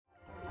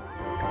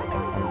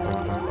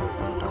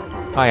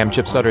Hi, I'm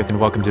Chip Sudderth, and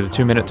welcome to the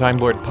 2-Minute Time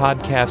Lord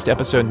podcast,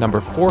 episode number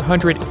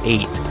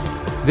 408.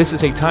 This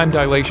is a time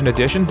dilation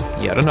edition,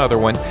 yet another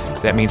one.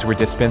 That means we're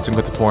dispensing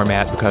with the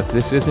format because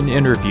this is an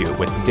interview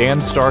with Dan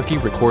Starkey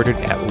recorded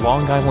at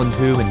Long Island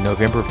 2 in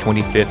November of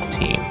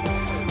 2015.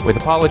 With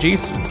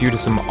apologies, due to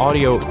some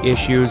audio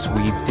issues,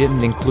 we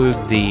didn't include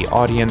the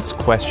audience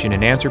question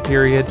and answer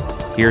period.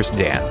 Here's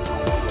Dan.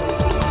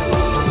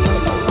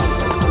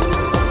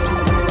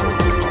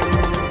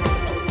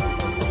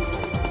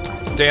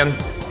 Dan,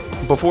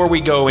 before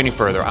we go any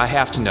further, I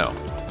have to know,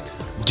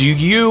 do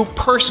you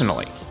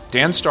personally,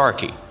 Dan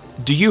Starkey,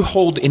 do you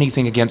hold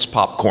anything against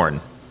popcorn?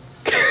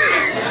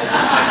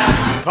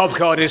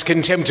 Popcorn is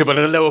contemptible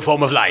in a lower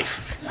form of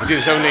life. It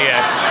is only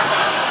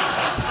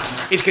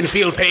it can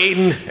feel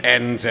pain,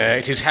 and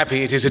it is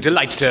happy. It is a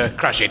delight to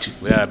crush it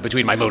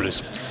between my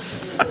molars.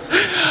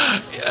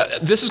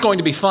 This is going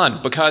to be fun,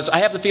 because I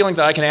have the feeling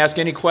that I can ask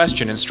any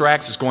question, and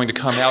Strax is going to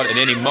come out at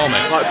any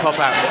moment. Might pop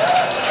out.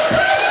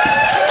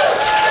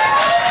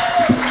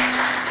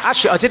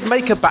 Actually, I did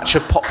make a batch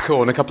of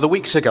popcorn a couple of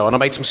weeks ago, and I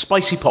made some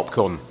spicy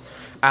popcorn.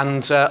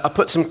 And I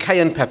put some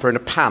cayenne pepper in a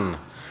pan. And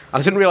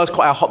I didn't realise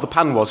quite how hot the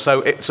pan was,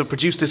 so it sort of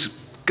produced this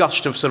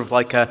gush of sort of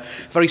like a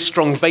very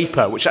strong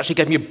vapour, which actually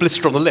gave me a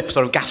blister on the lip,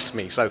 sort of gassed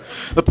me. So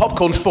the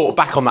popcorn fought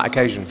back on that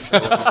occasion. So,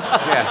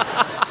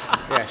 yeah.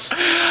 Yes.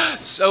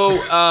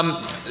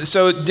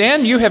 So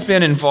Dan, you have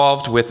been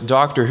involved with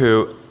Doctor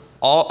Who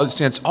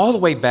since all the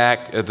way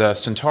back the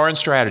Centauran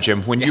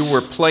Stratagem, when you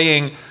were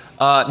playing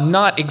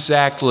not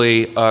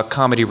exactly a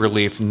comedy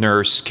relief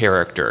nurse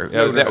character.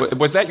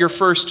 Was that your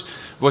first?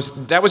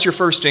 That was your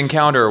first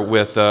encounter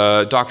with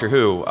Doctor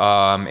Who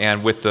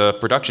and with the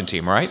production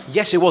team, right?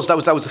 Yes, it was. That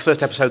was the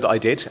first episode that I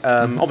did.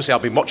 Obviously,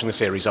 I've been watching the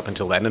series up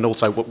until then, and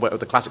also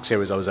the classic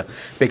series I was a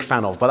big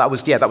fan of. But that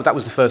was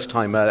the first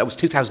time. That was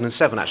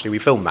 2007 actually. We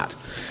filmed that,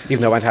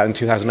 even though it went out in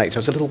 2008. So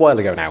it's a little while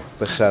ago now.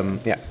 But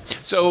yeah.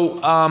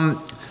 So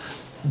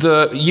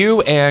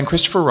you and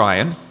Christopher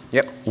Ryan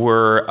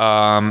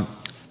were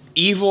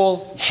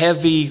evil,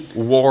 heavy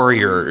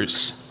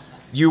warriors.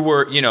 You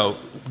were,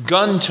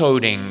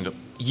 gun-toting,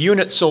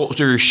 unit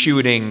soldiers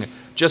shooting,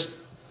 just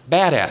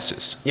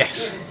badasses.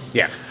 Yes.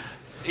 Yeah.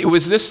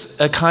 Was this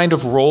a kind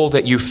of role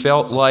that you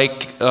felt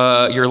like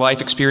your life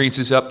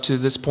experiences up to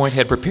this point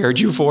had prepared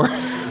you for?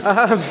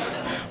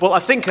 Well, I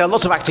think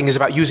lots of acting is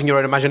about using your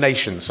own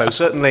imagination. So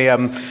certainly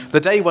the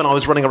day when I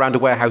was running around a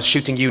warehouse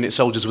shooting unit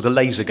soldiers with a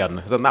laser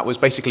gun, then that was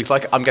basically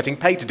like, I'm getting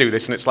paid to do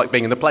this, and it's like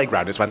being in the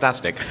playground. It's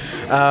fantastic.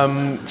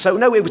 So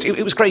no,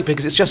 it was great,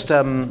 because it's just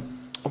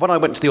when I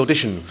went to the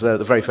audition for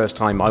the very first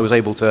time, I was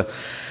able to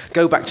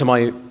go back to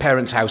my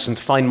parents' house and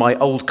find my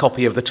old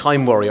copy of The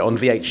Time Warrior on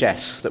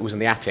VHS that was in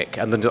the attic,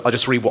 and then I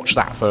just rewatched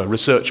that for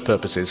research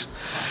purposes,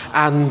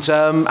 and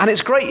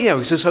it's great,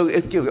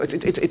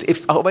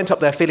 if I went up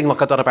there feeling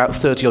like I'd done about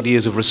 30 odd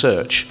years of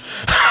research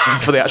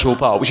for the actual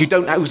part, which you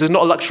don't have, there's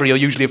not a luxury you're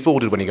usually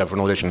afforded when you go for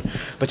an audition,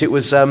 but it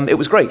was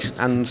great,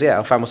 and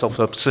I found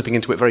myself slipping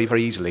into it very,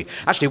 very easily.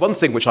 Actually, one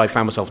thing which I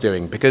found myself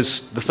doing,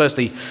 because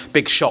the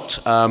big shot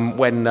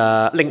when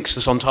Lynx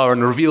the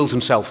Sontaran reveals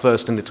himself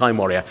first in The Time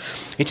Warrior,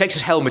 he takes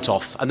his helmet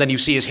off, and then you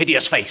see his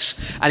hideous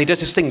face, and he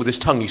does this thing with his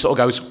tongue. He sort of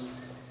goes,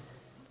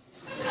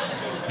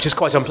 which is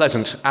quite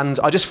unpleasant, and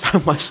I just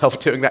found myself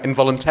doing that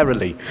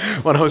involuntarily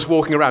when I was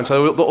walking around.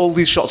 So all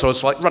these shots, I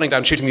was like running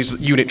down, shooting these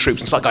unit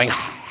troops, and start going.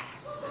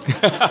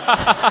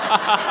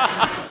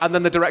 And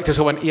then the director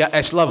sort of went, "Yeah,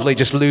 it's lovely.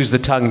 Just lose the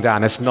tongue,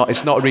 Dan. It's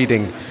not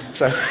reading."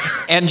 So,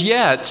 and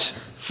yet,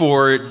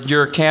 for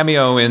your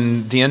cameo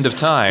in The End of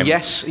Time.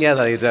 Yes, yeah,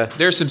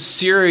 there's some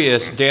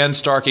serious Dan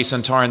Starkey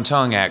Centauran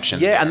tongue action.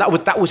 Yeah, and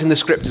that was in the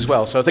script as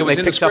well. So I think they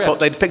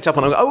picked up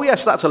on. Oh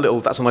yes, that's a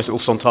nice little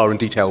Sontaran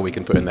detail we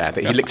can put in there.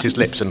 That he licks his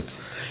lips in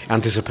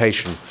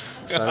anticipation.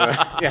 So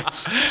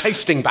yes,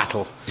 tasting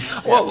battle.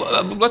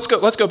 Well, let's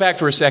go back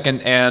for a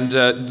second and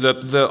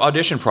the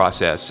audition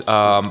process.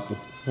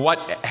 What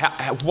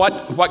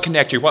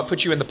connected you? What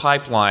put you in the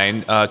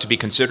pipeline to be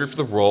considered for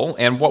the role?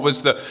 And what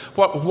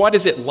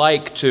is it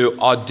like to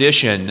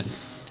audition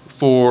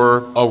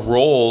for a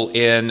role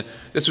in?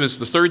 This was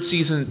the third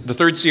season, the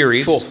third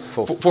series.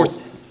 Fourth.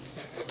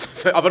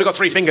 I've only got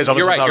three fingers on.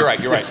 You're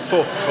right.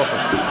 Fourth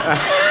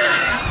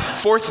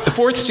one.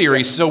 Fourth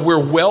series. So we're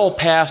well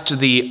past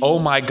the oh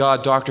my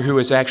God, Doctor Who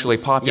is actually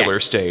popular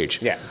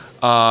stage. Yeah.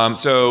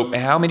 So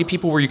how many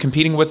people were you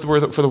competing with for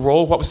the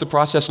role? What was the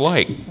process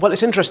like? Well,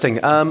 it's interesting.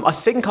 I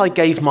think I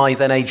gave my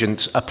then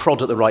agent a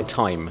prod at the right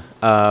time,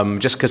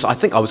 just because I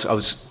think I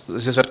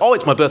said, "Oh,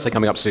 it's my birthday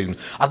coming up soon.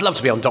 I'd love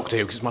to be on Doctor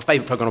Who because it's my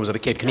favourite programme when I was a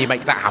kid. Can you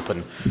make that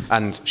happen?"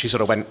 And she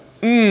sort of went,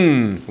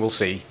 "We'll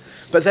see."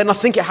 But then I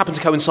think it happened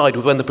to coincide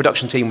with when the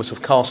production team was sort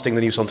of casting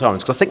the new Sontarans,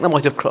 because I think they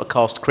might have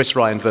cast Chris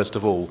Ryan first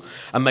of all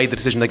and made the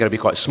decision they're going to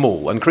be quite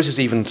small. And Chris is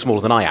even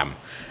smaller than I am.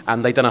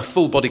 And they'd done a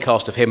full body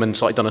cast of him and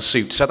sort of done a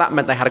suit. So that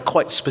meant they had a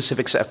quite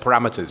specific set of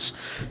parameters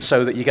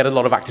so that you get a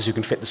lot of actors who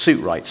can fit the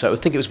suit right. So I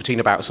think it was between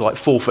about sort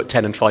of like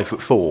 4'10" and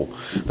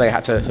 5'4". They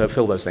had to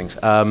fill those things.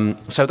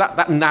 So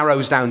that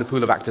narrows down the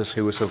pool of actors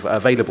who were sort of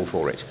available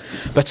for it.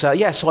 But so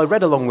I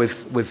read along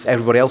with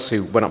everybody else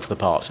who went up for the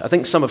part. I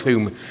think some of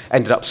whom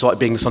ended up sort of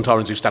being the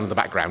Sontarans who stand in the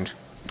background.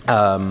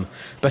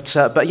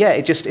 But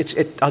yeah,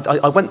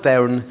 I went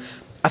there and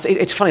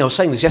it's funny, I was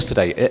saying this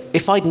yesterday.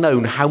 If I'd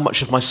known how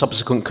much of my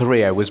subsequent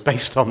career was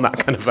based on that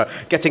kind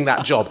of getting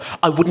that job,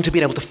 I wouldn't have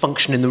been able to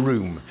function in the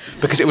room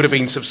because it would have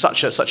been sort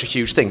of such a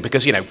huge thing.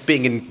 Because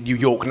being in New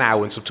York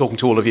now and sort of talking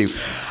to all of you,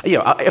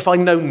 if I'd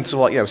known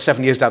sort of like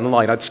 7 years down the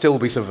line, I'd still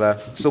be sort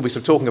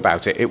of talking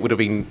about it. It would have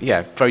been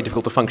very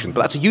difficult to function.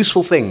 But that's a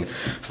useful thing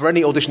for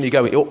any audition you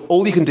go in.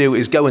 All you can do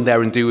is go in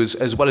there and do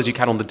as well as you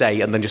can on the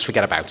day, and then just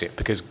forget about it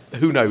because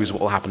who knows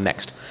what will happen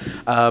next.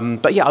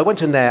 But yeah, I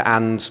went in there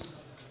and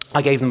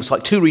I gave them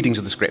like 2 readings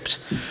of the script.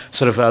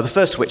 Sort of the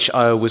first of which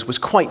was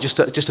quite just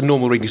a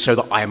normal reading to show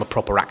that I am a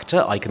proper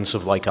actor. I can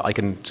sort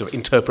of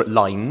interpret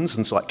lines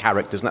and sort of like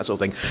characters and that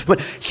sort of thing. I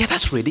went, yeah,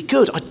 that's really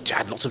good. I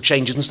had lots of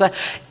changes and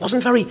stuff. It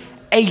wasn't very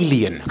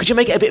alien. Could you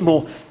make it a bit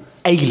more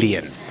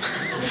alien?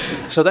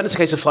 So then it's a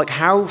case of like,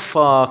 how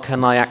far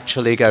can I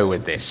actually go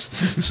with this?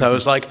 So I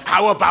was like,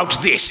 how about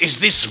this? Is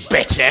this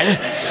better?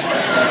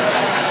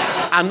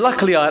 And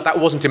luckily, that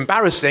wasn't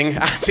embarrassing,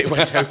 and it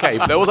went okay.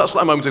 But there was that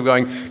slight moment of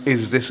going, are they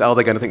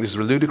going to think this is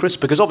ludicrous?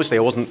 Because obviously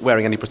I wasn't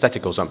wearing any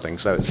prosthetic or something.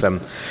 So it's,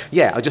 and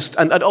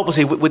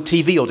obviously with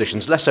TV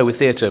auditions, less so with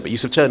theatre, but you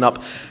sort of turn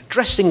up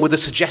dressing with a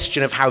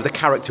suggestion of how the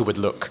character would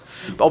look.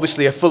 But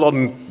obviously a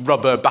full-on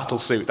rubber battle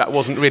suit, that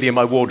wasn't really in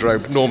my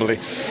wardrobe normally.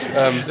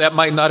 That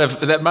might have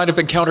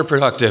been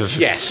counterproductive.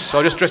 Yes, so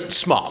I just dressed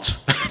smart.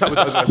 That was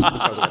as far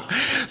as I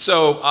went.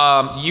 So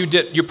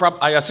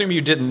I assume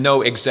you didn't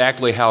know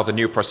exactly how the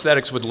new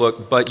prosthetics would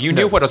look, but you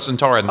knew what a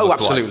Sontaran looked like. Oh,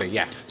 absolutely,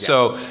 yeah.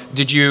 So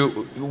did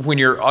you, when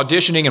you're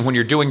auditioning and when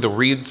you're doing the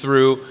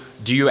read-through,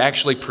 do you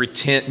actually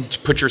pretend to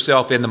put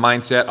yourself in the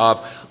mindset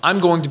of, I'm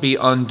going to be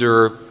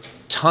under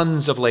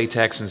tons of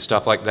latex and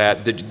stuff like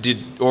that?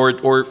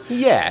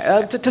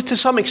 Yeah, to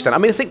some extent. I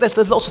mean, I think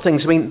there's lots of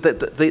things. I mean,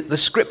 the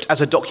script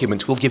as a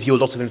document will give you a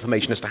lot of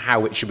information as to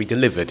how it should be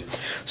delivered.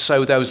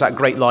 So there was that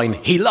great line,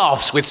 he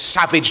laughs with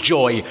savage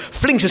joy,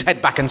 flings his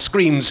head back and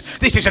screams,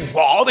 this isn't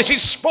war, this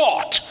is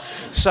sport!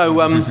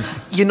 So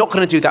you're not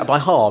going to do that by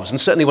halves.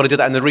 And certainly when I did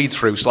that in the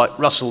read-through, it's like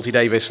Russell T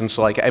Davies and it's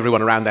like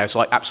everyone around there, it's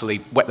like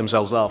absolutely wet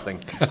themselves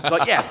laughing. It's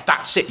like, yeah,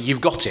 that's it, you've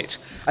got it.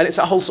 And it's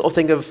that whole sort of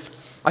thing of,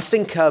 I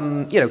think,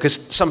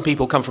 because some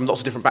people come from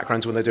lots of different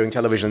backgrounds when they're doing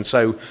television.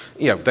 So,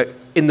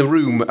 in the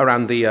room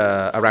around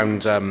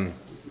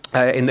the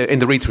in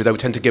the read-through, they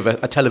would tend to give a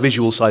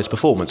televisual-sized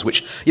performance,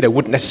 which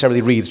wouldn't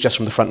necessarily read just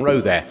from the front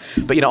row there.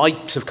 But I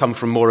have come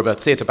from more of a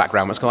theatre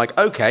background. It's kind of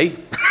like, okay,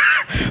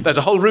 there's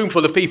a whole room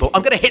full of people.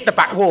 I'm going to hit the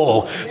back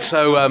wall.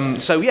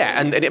 So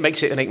yeah, and it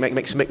makes it, and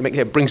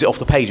it brings it off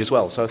the page as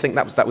well. So I think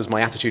that was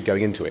my attitude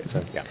going into it.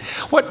 So yeah.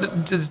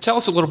 Tell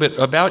us a little bit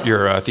about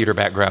your theatre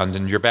background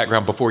and your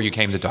background before you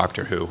came to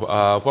Doctor Who.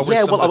 I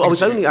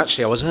was only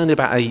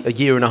about a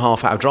year and a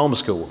half out of drama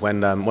school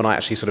when I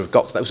actually sort of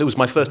got to that. It was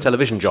my first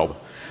television job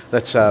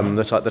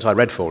that I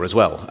read for as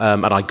well,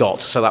 and I got,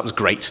 so that was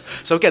great.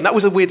 So again, that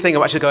was a weird thing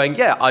of actually going,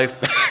 yeah,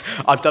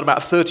 I've done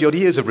about 30 odd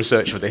years of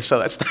research for this, so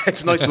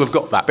it's nice to have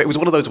got that. But it was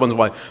one of those ones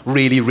where I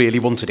really, really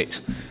wanted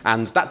it,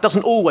 and that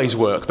doesn't always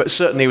work. But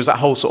certainly it was that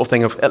whole sort of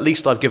thing of at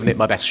least I've given it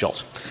my best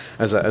shot,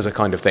 as a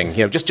kind of thing.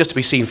 Just to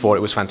be seen for it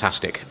was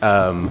fantastic.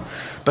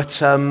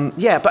 But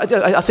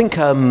I think.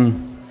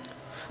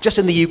 Just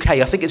in the UK,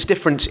 I think it's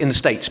different in the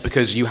States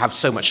because you have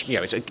so much,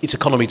 it's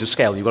economies of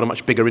scale. You've got a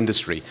much bigger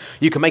industry.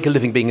 You can make a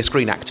living being a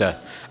screen actor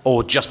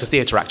or just a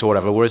theatre actor or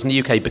whatever, whereas in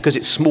the UK, because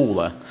it's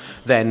smaller,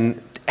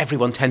 then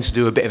everyone tends to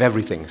do a bit of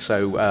everything.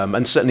 So,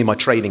 and certainly my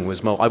training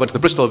was more, I went to the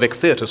Bristol Vic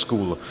Theatre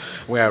School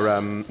where,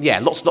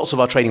 lots of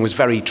our training was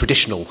very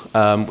traditional,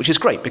 which is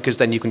great because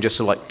then you can just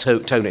sort of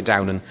like tone it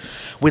down. And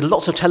with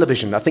lots of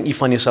television, I think you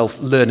find yourself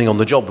learning on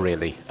the job,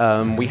 really.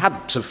 We had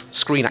sort of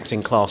screen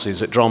acting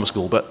classes at drama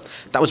school, but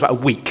that was about a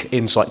week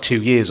in like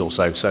 2 years or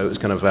so. So it was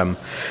kind of,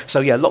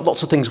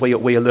 lots of things where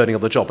you're learning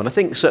on the job. And I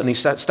think certainly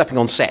stepping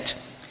on set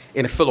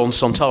in a full-on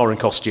Sontaran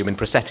costume in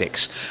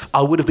prosthetics,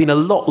 I would have been a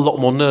lot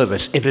more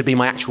nervous if it had been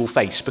my actual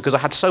face, because I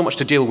had so much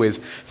to deal with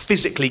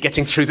physically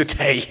getting through the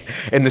day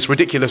in this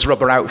ridiculous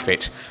rubber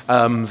outfit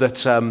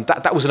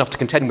that was enough to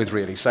contend with,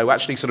 really. So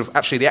actually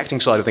the acting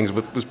side of things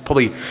was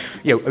probably,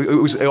 I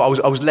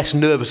was less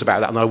nervous about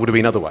that than I would have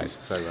been otherwise.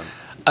 So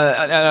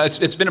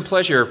it's been a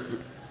pleasure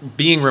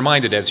being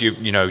reminded, as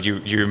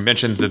you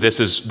mentioned that this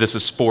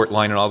is sport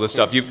line and all this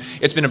stuff.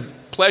 It's been a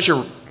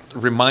pleasure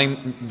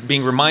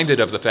being reminded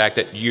of the fact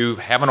that you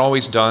haven't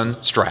always done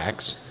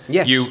Strax.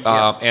 Yes.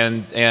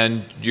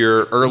 And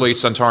your early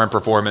Sontaran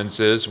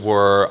performances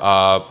were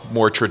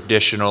more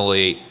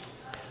traditionally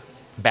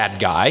bad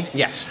guy.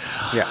 Yes.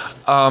 Yeah.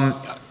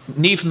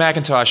 Neve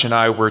McIntosh and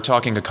I were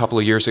talking a couple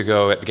of years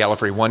ago at the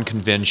Gallifrey One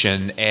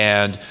convention,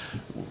 and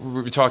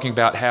we were talking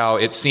about how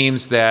it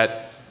seems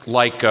that,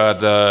 like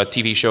the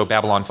TV show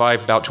Babylon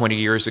 5 about 20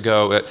 years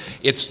ago,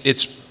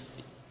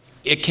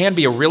 it can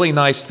be a really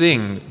nice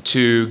thing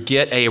to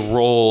get a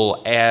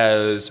role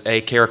as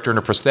a character in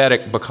a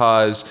prosthetic,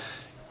 because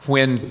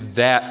when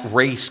that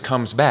race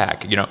comes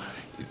back,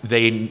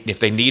 if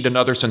they need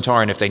another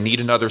Centauran, if they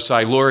need another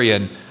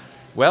Silurian,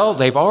 well,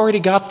 they've already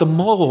got the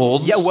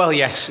molds. Yeah, well,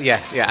 yes,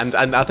 yeah.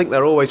 And I think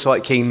they're always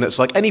keen that's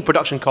any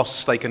production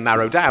costs they can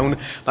narrow down,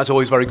 that's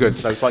always very good.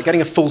 So it's like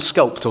getting a full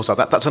sculpt or so.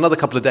 That's another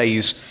couple of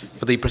days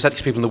for the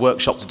prosthetics people in the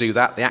workshop to do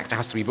that. The actor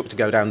has to be booked to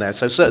go down there.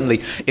 So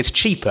certainly it's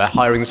cheaper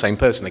hiring the same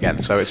person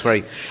again. So it's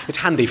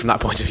handy from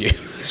that point of view.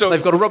 So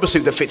they've got a rubber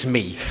suit that fits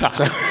me.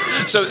 So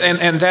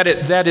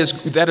that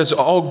is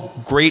all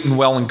great and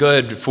well and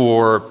good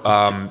for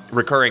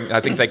recurring.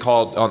 I think they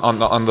called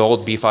on the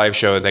old B5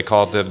 show, they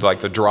called the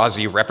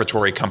Drazi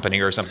Repertory Company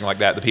or something like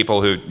that, the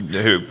people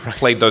who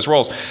played those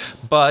roles.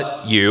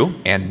 But you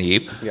and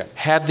Neve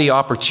had the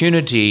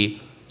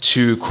opportunity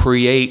to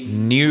create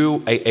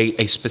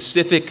a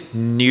specific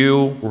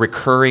new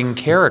recurring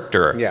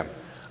character. Yeah.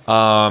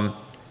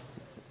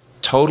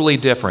 Totally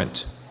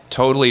different.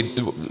 Totally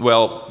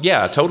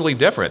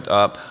different.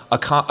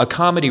 A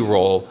comedy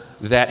role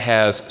that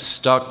has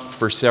stuck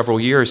for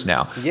several years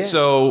now. Yeah.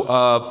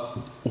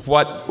 So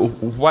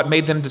what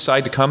made them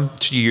decide to come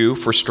to you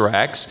for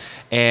Strax?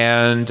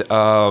 And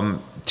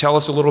tell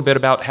us a little bit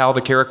about how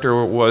the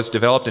character was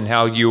developed and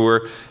how you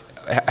were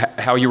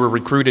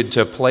recruited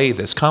to play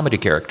this comedy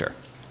character.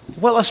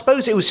 Well, I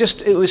suppose it was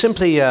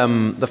simply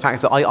the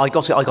fact that I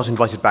got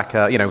invited back,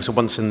 so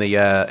once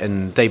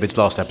in David's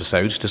last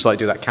episode to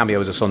do that cameo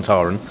as a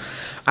Sontaran,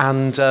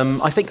 and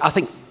I think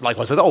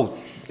likewise,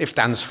 if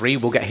Dan's free,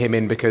 we'll get him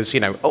in because,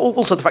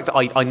 also the fact that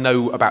I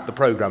know about the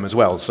programme as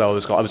well. So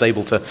I was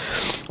able to,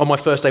 on my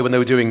first day when they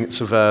were doing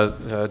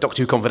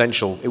Doctor Who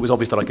Confidential, it was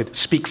obvious that I could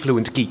speak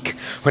fluent geek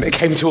when it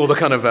came to all the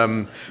kind of,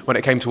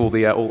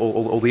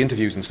 all the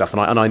interviews and stuff,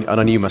 and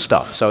I knew my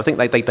stuff. So I think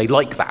they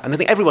like that. And I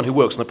think everyone who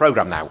works on the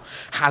programme now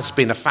has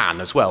been a fan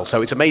as well.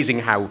 So it's amazing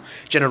how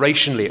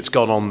generationally it's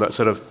gone on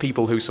that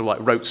people who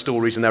wrote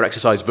stories in their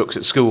exercise books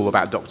at school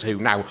about Doctor Who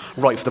now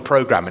write for the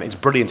programme, and it's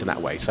brilliant in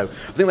that way. So I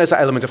think there's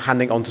that element of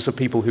handing on to some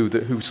people who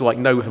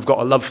have got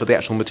a love for the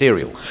actual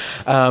material.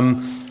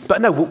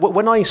 But no,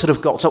 when I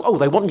got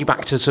they want you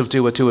back to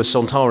do a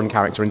Sontaran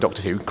character in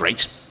Doctor Who,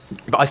 great.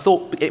 But I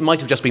thought it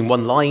might have just been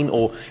one line,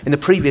 or in the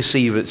previous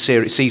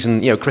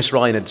season, Chris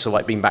Ryan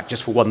had been back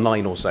just for one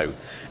line or so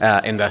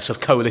in the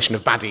coalition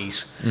of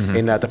baddies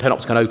in the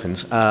Penobscot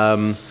Opens.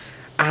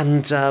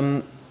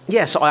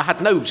 So I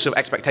had no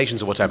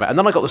expectations or whatever. And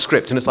then I got the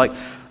script, and it's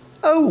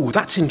oh,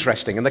 that's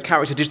interesting. And the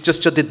character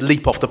just did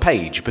leap off the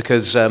page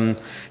because I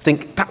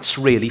think that's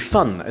really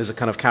fun as a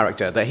kind of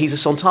character, that he's a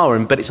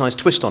Sontaran, but it's a nice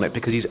twist on it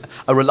because he's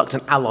a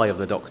reluctant ally of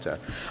the Doctor.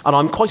 And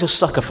I'm quite a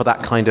sucker for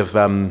that kind of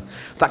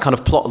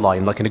plot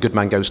line, like in A Good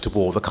Man Goes to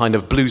War, the kind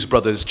of Blues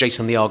Brothers,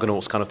 Jason the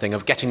Argonauts kind of thing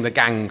of getting the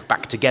gang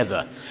back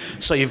together.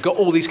 So you've got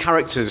all these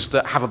characters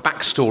that have a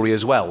backstory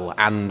as well,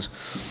 and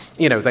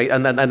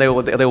they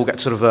all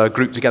get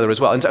grouped together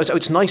as well. And so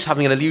it's nice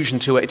having an allusion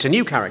to it. It's a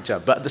new character,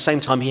 but at the same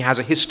time, he has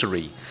a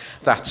history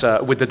that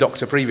with the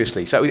Doctor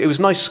previously. So it was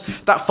nice.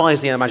 That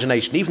fires the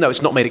imagination, even though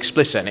it's not made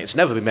explicit, and it's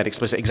never been made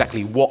explicit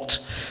exactly what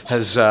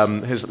has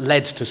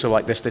led to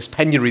this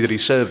penury that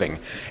he's serving.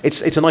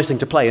 It's a nice thing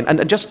to play,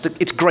 and just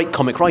it's great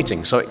comic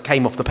writing. So it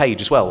came off the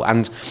page as well.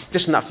 And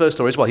just in that first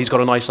story as well, he's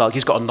got a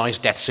nice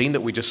death scene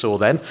that we just saw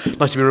then.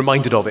 Nice to be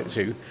reminded of it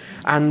too.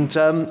 And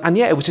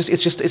yeah,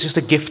 it's just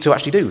a gift to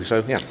actually do.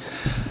 So yeah.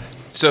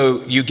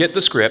 So you get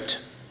the script,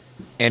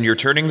 and you're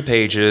turning the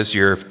pages.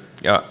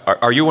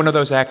 Are you one of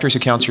those actors who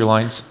counts your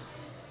lines?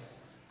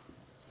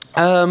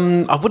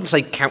 I wouldn't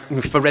say count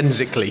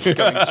forensically going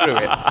through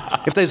it.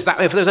 If there's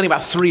only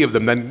about 3 of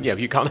them, then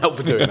you can't help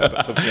but doing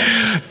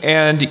it.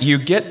 And you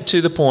get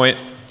to the point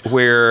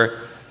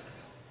where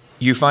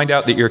you find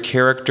out that your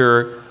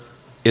character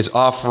is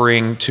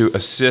offering to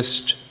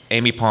assist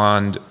Amy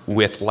Pond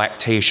with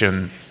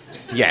lactation.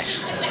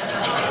 Yes.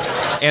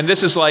 And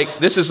this is like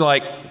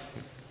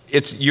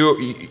it's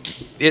you.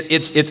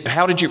 It's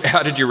how did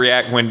you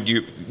react when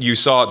you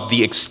saw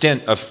the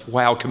extent of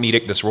how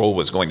comedic this role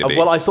was going to be?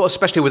 Well, I thought,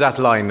 especially with that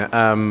line,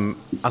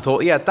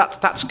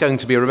 that's going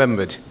to be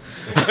remembered.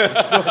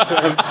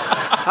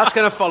 That's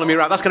going to follow me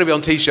around. That's going to be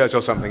on T-shirts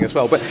or something as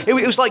well. But it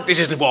was like, this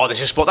isn't war,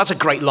 this is sport. That's a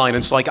great line.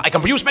 And it's like, I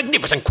can produce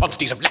magnificent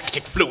quantities of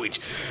lactic fluid.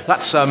 That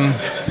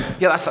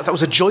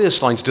was a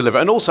joyous line to deliver.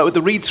 And also at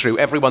the read-through,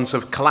 everyone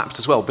collapsed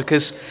as well,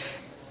 because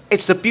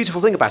it's the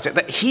beautiful thing about it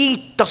that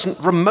he doesn't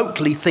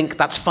remotely think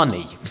that's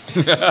funny.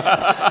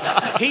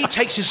 He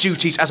takes his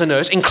duties as a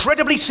nurse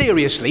incredibly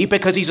seriously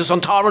because he's a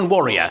Sontaran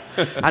warrior,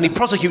 and he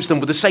prosecutes them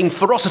with the same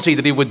ferocity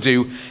that he would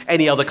do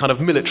any other kind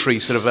of military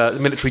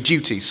military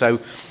duty.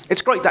 So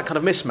it's great, that kind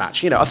of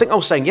mismatch. I think I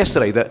was saying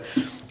yesterday that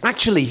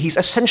actually, he's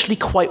essentially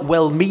quite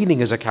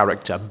well-meaning as a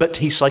character, but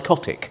he's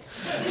psychotic.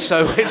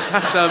 So it's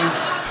that,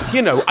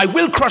 I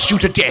will crush you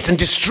to death and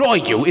destroy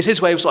you, is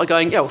his way of sort of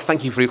going,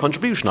 thank you for your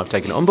contribution, I've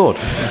taken it on board.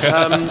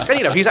 And,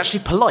 he's actually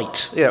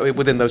polite,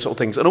 within those sort of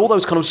things. And all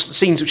those kind of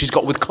scenes which he's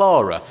got with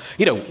Clara,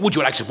 would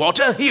you like some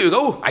water? Here you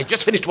go, I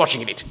just finished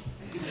washing it.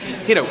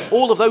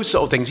 All of those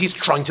sort of things, he's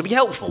trying to be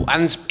helpful,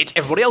 and it's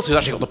everybody else who's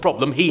actually got the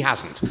problem, he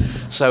hasn't.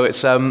 So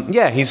it's,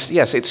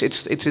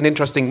 it's an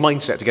interesting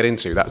mindset to get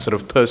into, that sort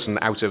of person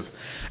out of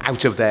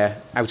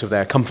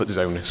their comfort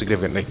zone,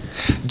 significantly.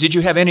 Did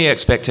you have any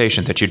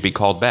expectation that you'd be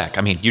called back?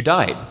 I mean, you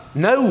died.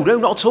 No,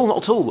 not at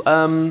all.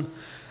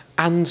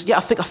 And I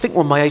think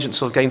when my agent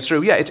sort of came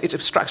through, it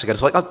abstracts again.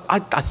 It's like I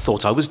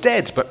thought I was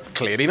dead, but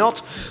clearly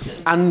not.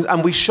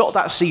 And we shot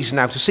that season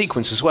out of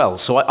sequence as well.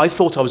 So I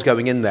thought I was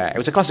going in there. It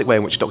was a classic way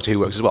in which Doctor Who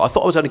works as well. I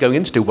thought I was only going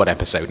in to do one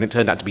episode, and it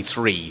turned out to be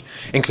 3,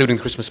 including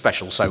the Christmas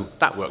special. So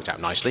that worked out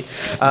nicely.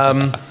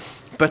 So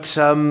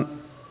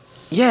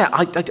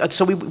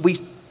we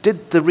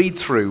did the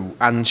read-through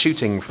and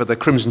shooting for the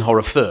Crimson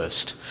Horror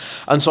first.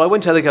 And so I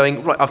went there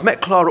going, right, I've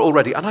met Clara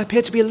already, and I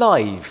appear to be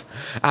alive.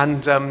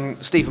 And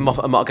Stephen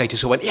Moffat and Mark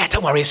Gatiss went,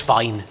 don't worry, it's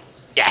fine.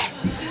 Yeah.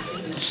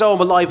 So I'm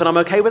alive and I'm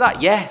okay with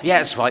that? Yeah,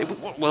 it's fine.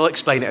 We'll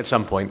explain it at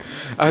some point.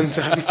 And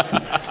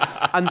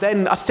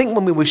then I think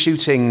when we were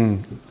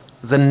shooting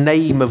The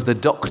Name of the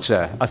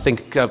Doctor, I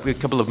think a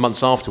couple of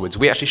months afterwards,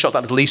 we actually shot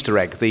that little Easter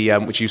egg,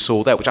 which you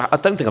saw there, which I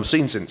don't think I've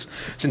seen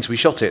since we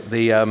shot it.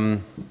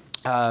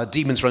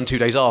 Demons Run 2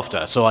 days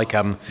after, so I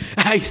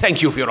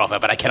thank you for your offer,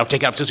 but I cannot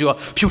take it up to your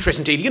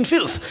putrescent alien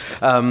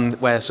filth,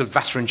 where sort of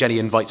Vaster and Jenny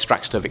invite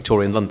Strax to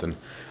Victorian London.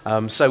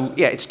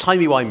 It's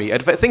timey-wimey.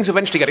 Things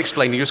eventually get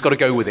explained, you just got to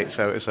go with it,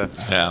 so it's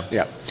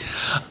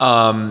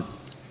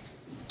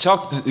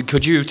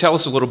Could you tell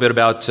us a little bit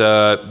about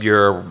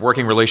your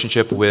working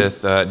relationship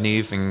with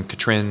Niamh and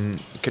Katrin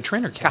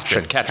or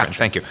Katrin? Katrin,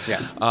 thank you.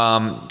 Yeah.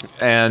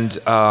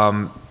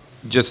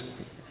 Just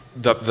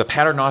the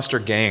Paternoster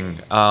gang.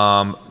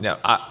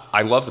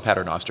 I love the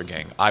Paternoster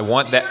gang. I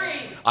want that.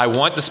 I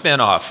want the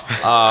spinoff.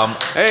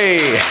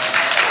 Hey.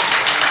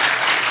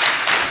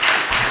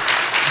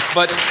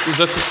 But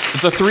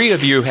the three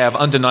of you have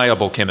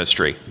undeniable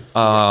chemistry,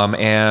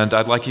 and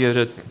I'd like you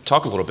to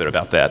talk a little bit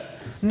about that.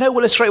 No,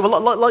 well, it's straight. Well,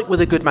 like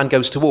with A Good Man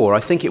Goes to War, I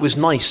think it was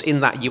nice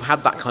in that you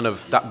had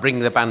that bring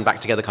the band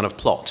back together kind of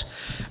plot.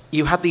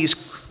 You had these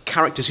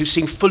characters who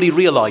seemed fully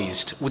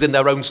realised within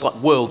their own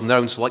world and their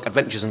own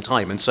adventures and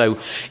time, and so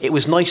it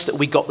was nice that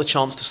we got the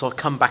chance to sort of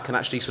come back and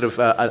actually sort of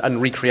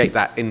and recreate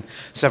that in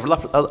several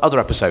other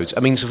episodes. I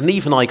mean, so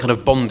Niamh and I kind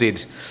of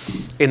bonded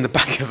in the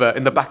back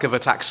of a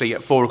taxi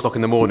at 4:00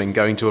 in the morning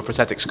going to a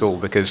prosthetic school,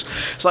 because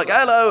it's like,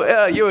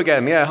 hello, you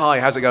again,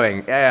 hi, how's it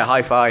going? Yeah,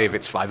 high five.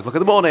 It's 5:00 in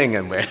the morning,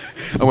 and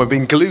we're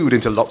being glued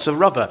into lots of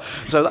rubber.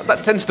 So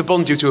that tends to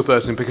bond you to a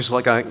person, because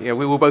we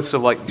were both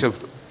sort of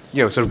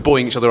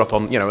buoying each other up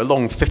on, a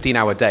long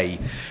 15-hour day.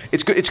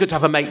 It's good to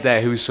have a mate there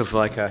who's sort of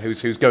like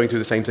who's going through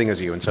the same thing as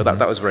you, and so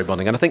that was very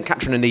bonding. And I think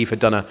Katrin and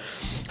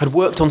Niamh had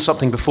worked on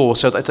something before,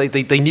 so that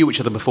they knew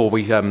each other before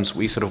we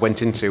sort of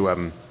went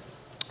into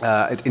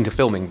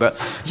filming. But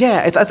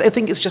I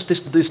think it's just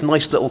this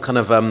nice little kind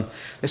of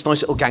this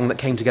nice little gang that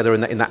came together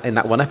in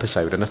that one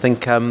episode, and I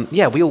think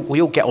we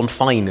all get on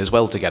fine as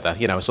well together.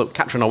 So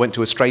Katrin and I went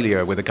to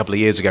Australia with a couple of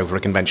years ago for a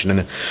convention,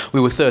 and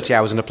we were 30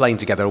 hours in a plane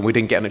together, and we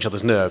didn't get on each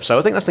other's nerves. So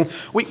I think that's the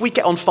thing, we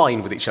get on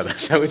fine with each other.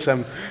 So it's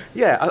I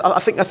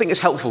think it's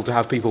helpful to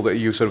have people that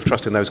you sort of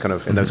trust in those kind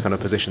of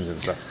positions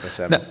and stuff.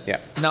 But,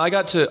 Now I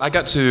got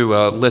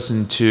to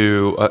listen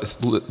to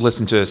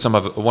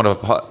one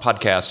of the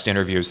podcast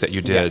interviews that you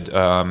did.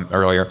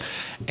 Earlier,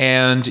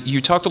 and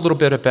you talked a little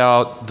bit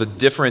about the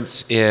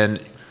difference in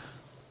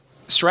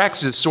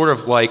Strax is sort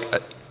of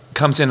like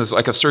comes in as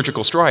like a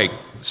surgical strike,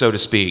 so to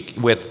speak,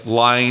 with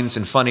lines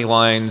and funny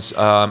lines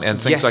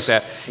and things like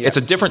that. Yeah. It's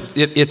a different.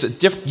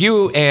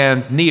 You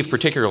and Niamh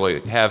particularly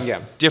have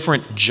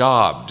different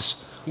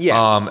jobs.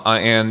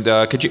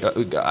 Yeah. Could you?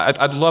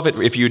 I'd love it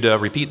if you'd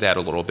repeat that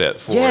a little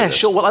bit.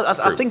 Sure. Well,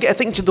 I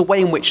think to the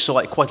way in which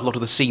quite a lot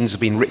of the scenes have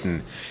been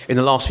written in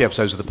the last few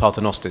episodes of the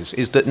Paternosters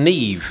is that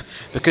Niamh,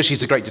 because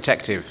she's a great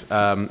detective,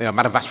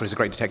 Madame Vaster is a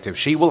great detective.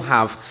 She will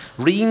have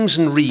reams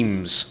and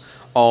reams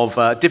of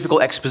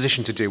difficult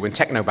exposition to do and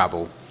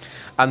technobabble.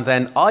 And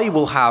then I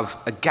will have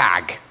a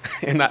gag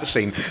in that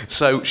scene.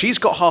 So she's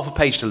got half a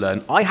page to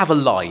learn. I have a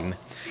line.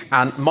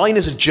 And mine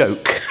is a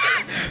joke,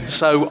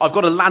 so I've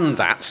got to land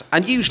that.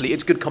 And usually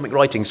it's good comic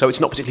writing, so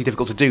it's not particularly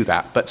difficult to do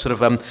that. But sort of,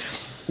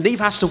 Niamh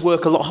has to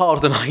work a lot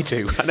harder than I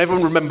do, and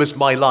everyone remembers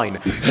my line.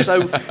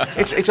 So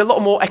it's a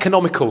lot more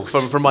economical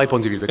from my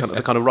point of view, the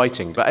kind of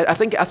writing. But I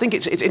think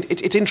it's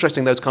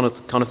interesting, those kind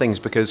of things,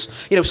 because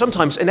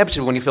sometimes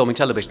inevitably when you're filming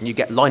television you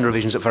get line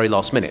revisions at very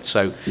last minute.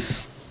 So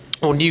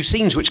or new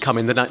scenes which come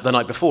in the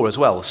night before as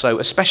well. So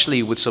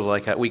especially with sort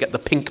of like we get the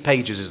pink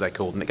pages as they're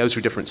called, and it goes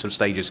through different sort of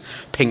stages: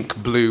 pink,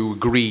 blue,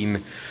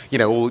 green,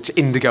 or it's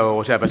indigo or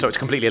whatever. So it's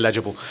completely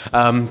illegible.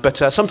 But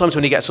sometimes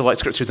when you get sort of like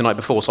scripts through the night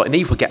before, so like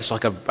Neve gets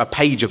like a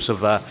page of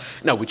sort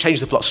of we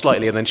changed the plot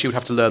slightly, and then she would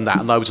have to learn that,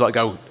 and I was like,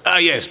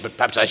 yes, but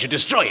perhaps I should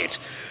destroy it.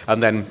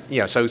 And then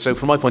so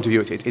from my point of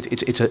view,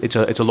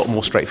 it's a lot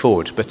more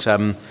straightforward. But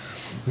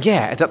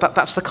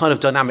that's the kind of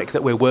dynamic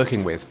that we're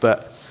working with.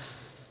 But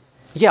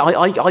yeah,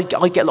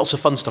 I get lots of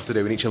fun stuff to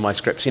do in each of my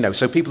scripts,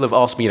 So people have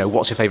asked me,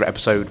 what's your favourite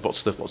episode?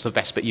 What's the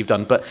best bit you've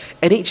done? But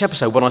in each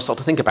episode, when I start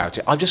to think about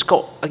it, I've just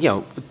got,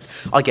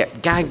 I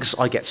get gags,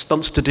 I get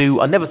stunts to do.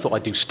 I never thought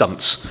I'd do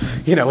stunts,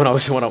 when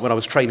I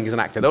was training as an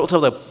actor. There were also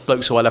the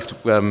blokes who I left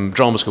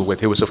drama school with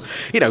who were sort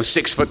of,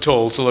 6 foot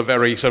tall, sort of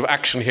very sort of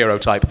action hero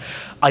type.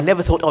 I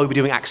never thought I would be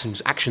doing action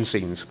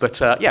scenes, but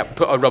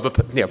put a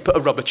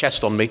rubber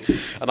chest on me,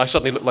 and I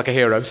suddenly look like a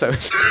hero. So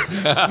it's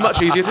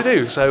much easier to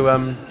do.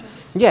 So.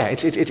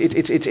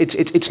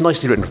 It's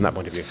nicely written from that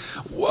point of view.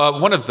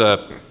 One of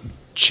the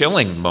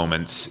chilling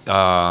moments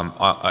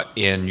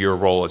in your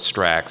role as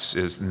Strax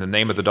is in The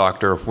Name of the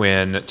Doctor,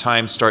 when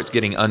time starts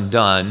getting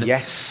undone.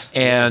 Yes.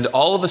 And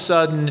all of a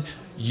sudden,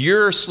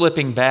 you're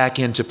slipping back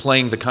into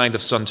playing the kind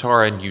of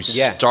Sontaran you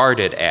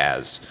started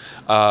as.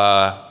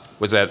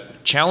 Was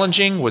that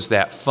challenging? Was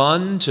that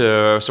fun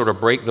to sort of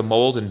break the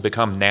mold and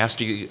become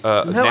nasty?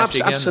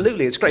 Nasty again?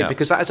 Absolutely. It's great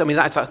because that's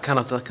that kind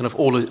of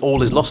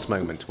all is lost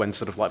moment when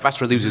sort of like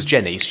Vastra loses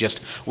Jenny, she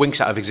just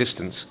winks out of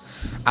existence,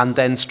 and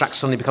then Strax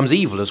suddenly becomes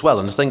evil as well.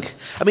 And I think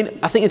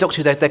in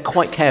Doctor Who they're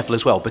quite careful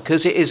as well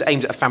because it is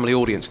aimed at a family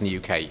audience in the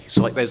UK.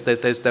 So like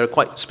there are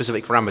quite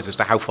specific parameters as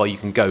to how far you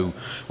can go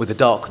with the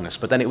darkness.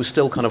 But then it was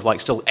still kind of like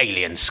still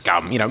alien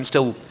scum,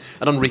 still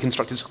an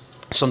unreconstructed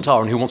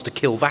Sontaran who wants to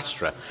kill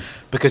Vastra,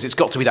 because it's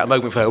got to be that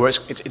moment for her where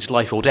it's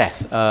life or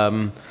death.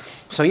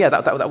 So yeah,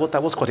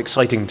 that was quite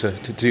exciting to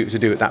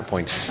do at that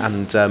point,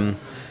 and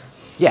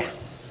yeah.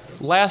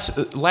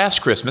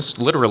 Last Christmas,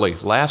 literally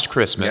last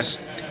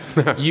Christmas,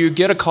 yes. you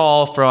get a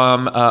call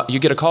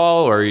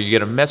or you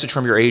get a message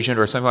from your agent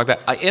or something like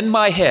that. In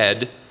my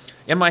head,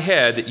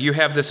 you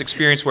have this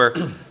experience where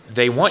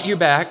they want you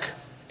back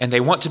and they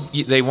want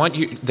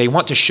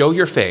to show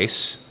your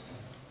face.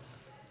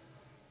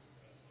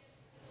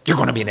 You're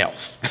going to be an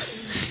elf.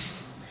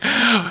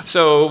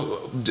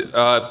 So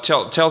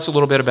tell us a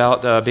little bit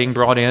about being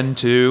brought in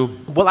to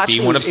be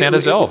one of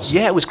Santa's elves.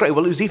 It was great.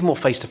 Well, it was even more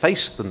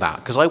face-to-face than that,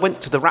 because I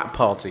went to the wrap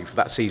party for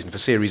that season, for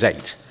Series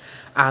 8,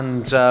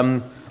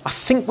 and I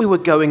think we were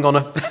going on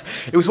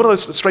it was one of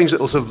those strange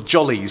little sort of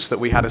jollies that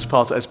we had as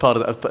part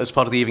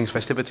of the evening's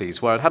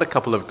festivities, where I'd had a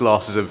couple of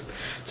glasses of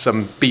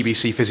some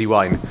BBC fizzy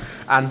wine,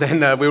 and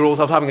then we were all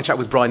having a chat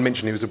with Brian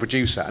Minchin, who was the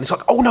producer, and it's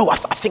like, oh no, I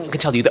think I can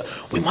tell you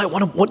that we might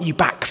want you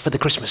back for the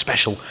Christmas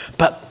special,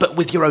 but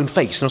with your own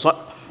face. And I was like,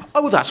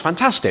 oh, that's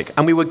fantastic.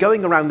 And we were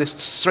going around this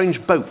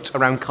strange boat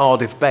around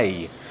Cardiff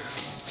Bay.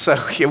 So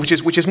yeah, which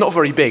is not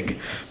very big,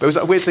 but it was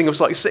that weird thing of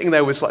like sitting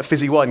there with like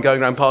fizzy wine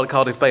going around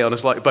Cardiff Bay on a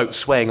like boat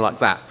swaying like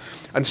that,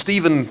 and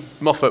Stephen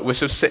Moffat was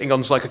sort of sitting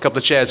on like a couple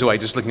of chairs away,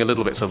 just looking a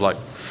little bit sort of like,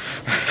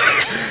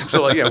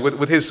 so like,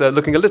 with his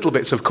looking a little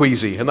bit sort of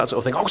queasy and that sort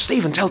of thing. Oh,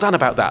 Stephen, tell Dan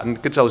about that.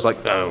 And Goodell was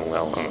like, oh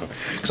well,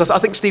 because I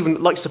think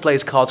Stephen likes to play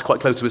his cards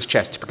quite close to his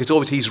chest, because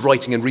always he's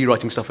writing and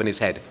rewriting stuff in his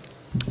head.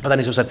 And then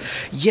he sort of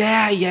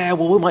said,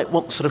 well, we might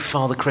want sort of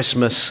Father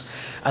Christmas,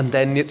 and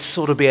then it'd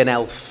sort of be an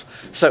elf.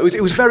 So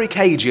it was very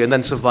cagey, and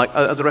then sort of like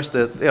as the rest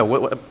of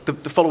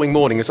the following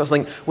morning, I was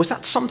thinking, was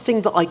that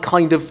something that I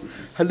kind of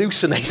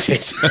hallucinated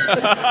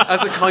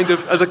as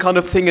a kind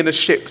of thing in a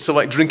ship, so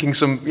like drinking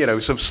some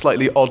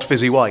slightly odd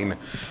fizzy wine,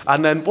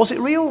 and then was it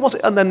real? Was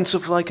it? And then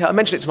sort of like I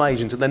mentioned it to my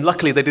agent, and then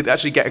luckily they did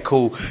actually get a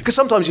call, because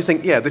sometimes you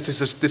think, this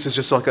is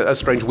just like a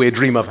strange weird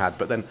dream I've had,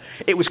 but then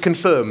it was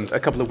confirmed a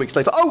couple of weeks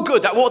later. Oh,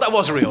 good, that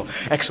was real,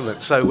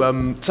 excellent.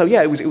 So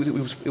yeah, it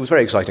was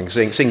very exciting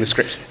seeing the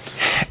script.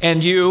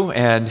 And you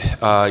and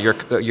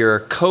your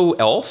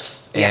co-elf.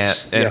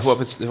 Yes. And what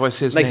was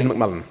his name? Nathan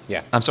McMullen.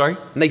 Yeah. I'm sorry?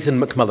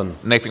 Nathan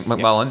McMullen. Nathan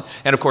McMullen. Yes.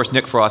 And of course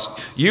Nick Frost.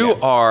 You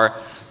are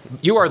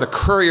the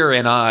Currier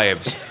and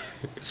Ives,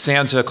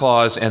 Santa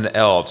Claus and the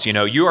elves.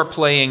 You are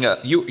playing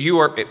you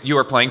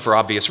are playing for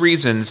obvious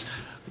reasons.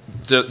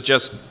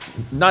 Just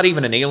not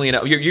even an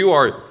alien. You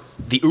are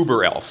the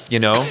Uber elf,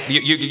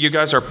 You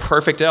guys are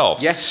perfect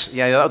elves. Yes,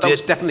 yeah, that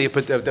was definitely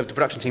the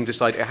production team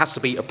decided it has to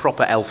be a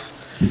proper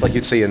elf, like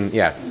you'd see in,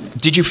 yeah.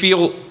 Did you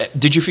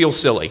feel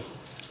silly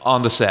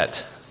on the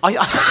set?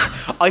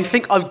 I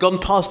think I've gone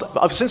past,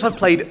 since I've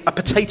played a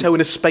potato in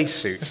a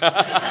spacesuit,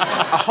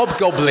 a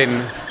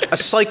hobgoblin, a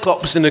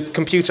cyclops in a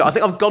computer, I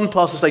think I've gone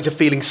past the stage of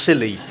feeling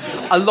silly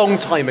a long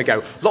time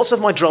ago. Lots of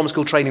my drama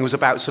school training was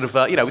about sort of,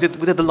 we did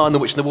The Lion, the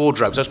Witch and the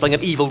Wardrobe, so I was playing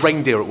an evil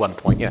reindeer at one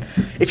point,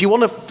 If you're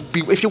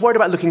worried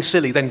about looking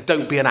silly, then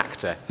don't be an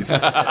actor.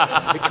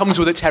 It comes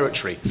with the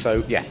territory,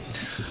 so yeah.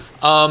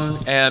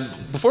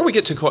 And before we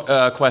get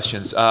to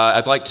questions,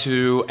 I'd like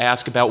to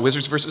ask about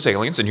Wizards vs.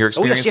 Aliens and your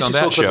experience on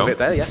that show.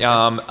 There,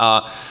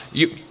 yeah.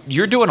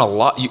 You're doing a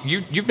lot.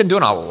 You've been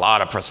doing a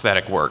lot of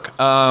prosthetic work.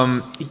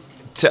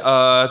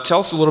 Tell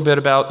us a little bit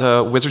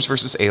about Wizards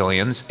vs.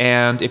 Aliens,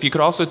 and if you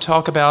could also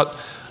talk about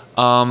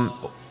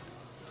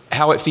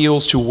how it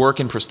feels to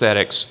work in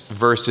prosthetics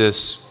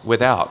versus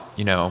without,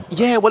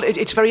 Yeah, well,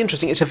 it's very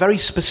interesting. It's a very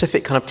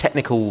specific kind of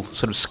technical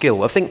sort of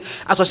skill. I think,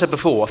 as I said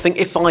before,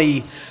 if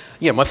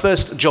my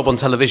first job on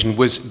television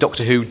was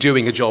Doctor Who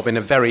doing a job in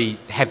a very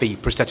heavy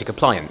prosthetic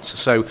appliance.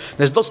 So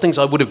there's lots of things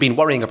I would have been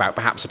worrying about,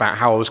 perhaps about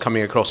how I was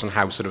coming across and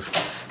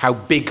how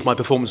big my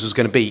performance was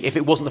going to be, if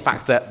it wasn't the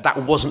fact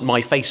that wasn't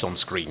my face on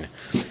screen,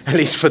 at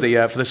least for the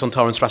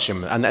Sontaran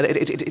Stratagem. And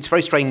it's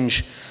very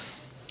strange.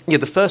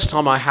 The first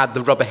time I had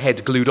the rubber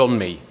head glued on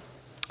me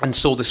and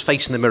saw this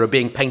face in the mirror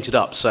being painted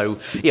up. So,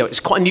 it's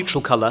quite a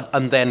neutral colour,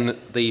 and then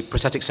the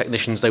prosthetics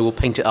technicians, they will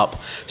paint it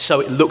up so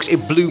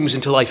it blooms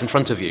into life in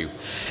front of you.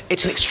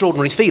 It's an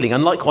extraordinary feeling,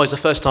 and likewise, the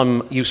first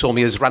time you saw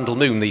me as Randall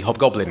Moon, the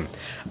Hobgoblin,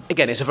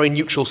 again, it's a very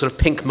neutral sort of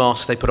pink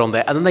mask they put on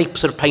there, and then they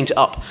sort of paint it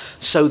up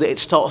so that it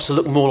starts to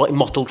look more like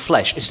mottled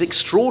flesh. It's an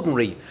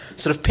extraordinary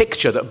sort of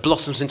picture that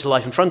blossoms into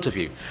life in front of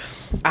you.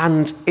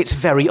 And it's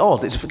very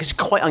odd. It's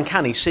quite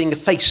uncanny seeing a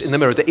face in the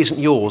mirror that isn't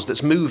yours,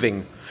 that's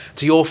moving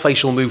to your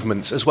facial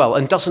movements as well,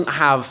 and doesn't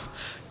have...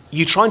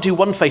 You try and do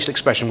one facial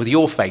expression with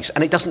your face,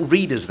 and it doesn't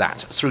read as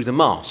that through the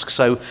mask.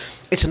 So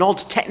it's an odd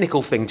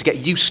technical thing to get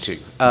used to.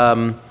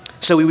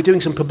 So we were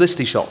doing some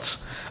publicity shots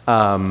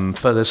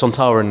for the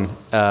Sontaran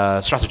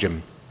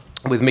Stratagem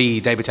with me,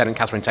 David Tennant,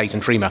 Catherine Tate,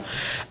 and Freema.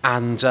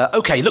 And,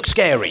 OK, look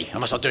scary.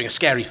 And I start doing a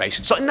scary face.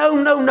 It's like,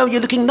 no,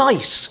 you're looking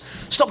nice.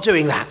 Stop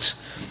doing that.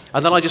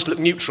 And then I just look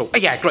neutral. Oh,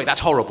 yeah, great,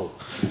 that's horrible.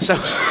 So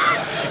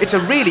it's a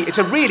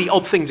really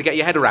odd thing to get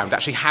your head around,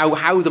 actually,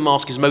 how the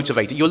mask is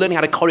motivated. You're learning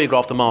how to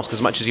choreograph the mask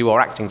as much as you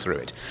are acting through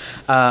it.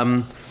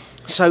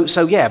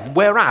 So yeah,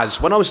 whereas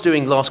when I was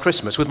doing Last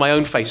Christmas with my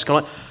own face, it's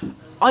kind of like,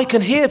 I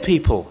can hear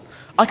people.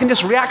 I can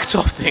just react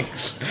off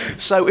things.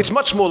 So it's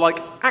much more like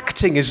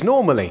acting is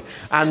normally.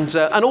 And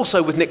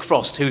also with Nick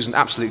Frost, who's an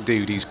absolute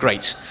dude, he's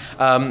great.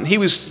 He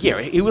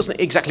wasn't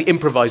exactly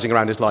improvising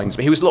around his lines,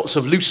 but he was lots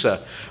of looser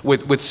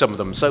with some of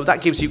them. So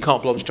that gives you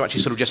carte blanche to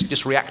actually sort of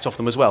just react off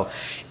them as well.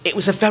 It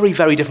was a very,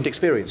 very different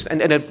experience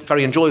and a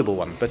very enjoyable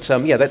one. But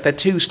they're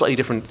two slightly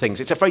different things.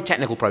 It's a very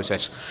technical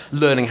process,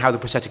 learning how the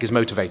prosthetic is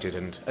motivated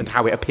and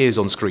how it appears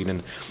on screen.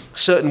 And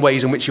certain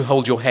ways in which you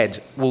hold your head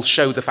will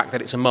show the fact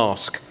that it's a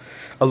mask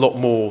a lot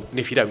more than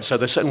if you don't. So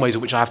there's certain ways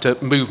in which I have to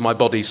move my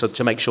body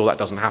to make sure that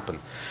doesn't happen.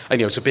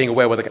 And, so being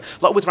aware whether...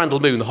 Like with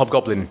Randall Moon, the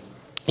Hobgoblin,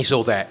 you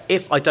saw there,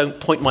 if I don't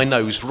point my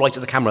nose right at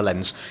the camera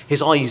lens,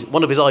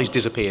 one of his eyes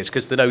disappears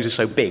because the nose is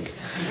so big.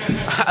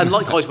 And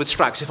likewise with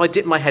Strax, if I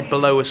dip my head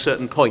below a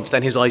certain point,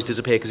 then his eyes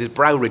disappear because his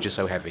brow ridge is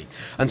so heavy.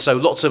 And so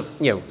lots of,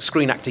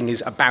 screen acting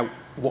is about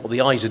what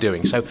the eyes are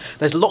doing. So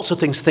there's lots of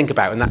things to think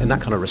about in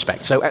that kind of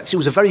respect. So actually it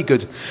was a very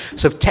good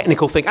sort of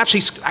technical thing.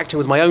 Actually acting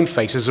with my own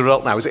face as a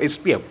result now is I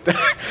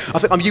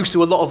think I'm used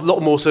to a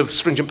lot more sort of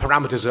stringent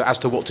parameters as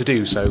to what to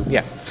do. So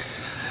yeah.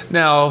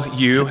 Now,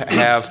 you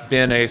have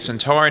been a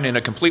Sontaran in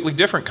a completely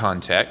different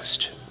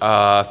context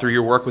through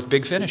your work with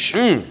Big Finish.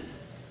 And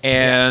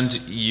yes.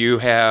 You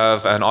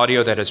have an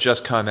audio that has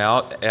just come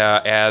out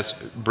as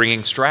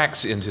bringing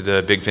Strax into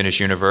the Big Finish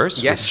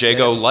universe. Yes. With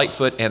Jago,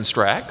 Lightfoot, and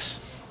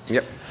Strax.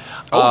 Yep.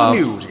 All the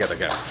new together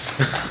go.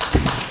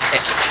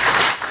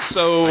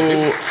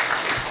 So,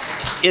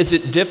 is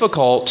it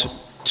difficult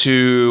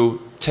to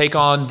take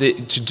on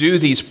to do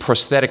these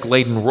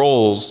prosthetic-laden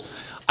roles?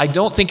 I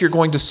don't think you're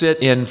going to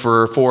sit in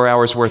for 4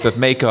 hours worth of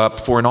makeup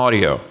for an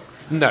audio.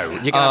 No,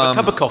 you can have a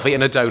cup of coffee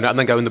and a donut and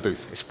then go in the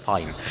booth. It's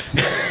fine.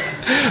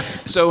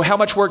 So how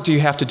much work do you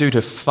have to do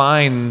to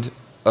find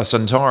a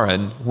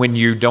Sontaran when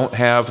you don't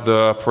have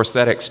the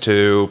prosthetics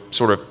to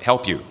sort of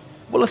help you?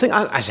 Well, I think,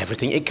 as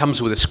everything, it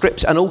comes with a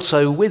script, and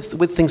also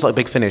with things like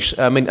Big Finish.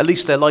 I mean, at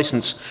least their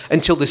license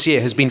until this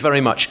year has been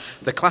very much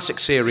the classic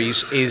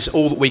series is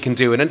all that we can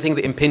do, and anything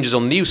that impinges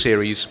on the new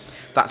series,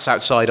 that's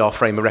outside our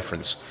frame of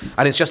reference.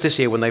 And it's just this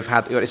year when there's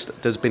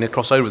been a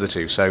crossover of the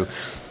two. So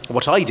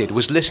what I did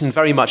was listen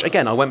very much.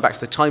 Again, I went back to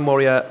the Time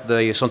Warrior,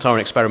 the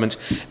Sontaran Experiment,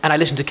 and I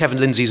listened to Kevin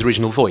Lindsay's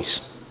original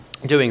voice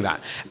doing that.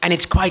 And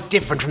it's quite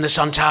different from the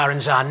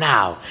Sontarans are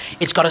now.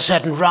 It's got a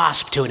certain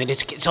rasp to it, and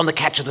it's on the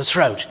catch of the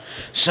throat.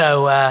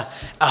 So a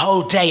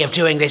whole day of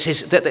doing this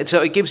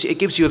so it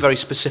gives you a very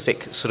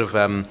specific sort of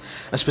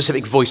a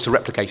specific voice to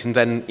replicate. And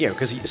then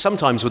because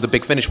sometimes with the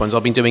Big Finish ones,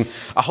 I've been doing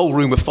a whole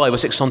room of 5 or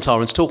 6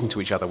 Sontarans talking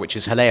to each other, which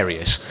is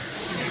hilarious.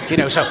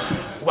 So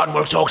one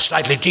will talk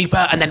slightly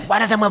deeper, and then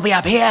one of them will be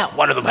up here.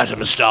 One of them has a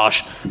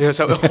moustache.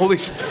 So all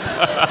these.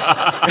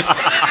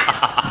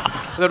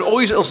 There are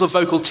always also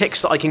vocal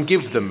tics that I can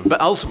give them,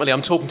 but ultimately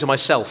I'm talking to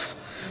myself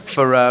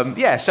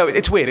So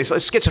it's weird. It's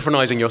like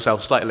schizophrenizing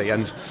yourself slightly,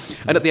 and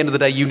at the end of the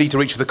day, you need to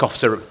reach for the cough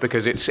syrup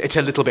because it's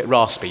a little bit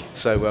raspy.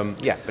 So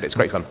but it's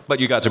great fun. But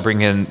you got to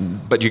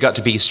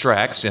be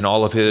Strax in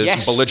all of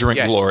his belligerent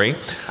glory.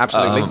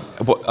 Absolutely.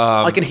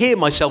 I can hear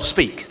myself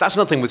speak. That's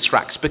another thing with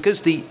Strax,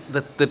 because the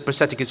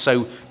prosthetic is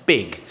so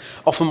big.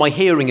 Often my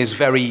hearing is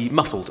very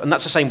muffled, and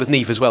that's the same with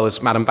Neve as well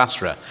as Madame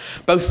Bastra.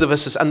 Both of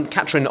us, and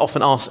Katrin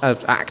often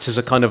acts as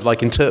a kind of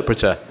like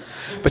interpreter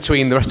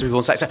between the rest of the people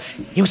on set. So,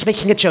 he was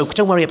making a joke,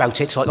 don't worry about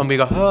it. Like, and we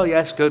go, oh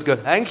yes, good,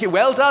 thank you,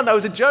 well done, that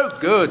was a joke,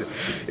 good.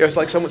 It's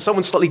like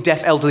someone's slightly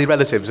deaf elderly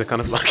relatives are kind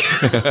of like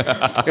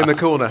in the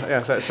corner.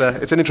 Yeah, so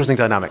it's an interesting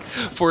dynamic.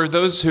 For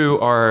those who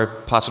are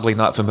possibly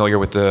not familiar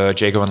with the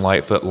Jago and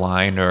Lightfoot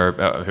line, or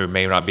who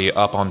may not be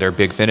up on their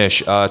big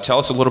finish, tell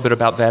us a little bit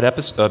about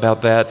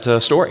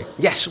that story.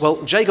 Yes,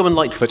 well, Jago and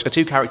Lightfoot are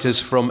two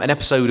characters from one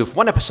episode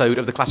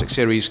of the classic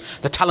series,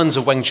 The Talons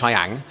of Weng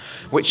Chiang,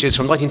 which is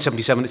from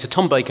 1977. It's a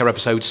Tom Baker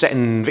episode set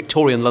in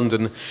Victorian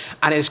London,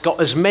 and it's got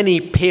as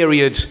many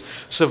period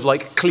sort of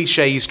like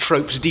cliches,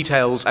 tropes,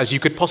 details as you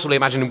could possibly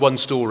imagine in one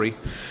story.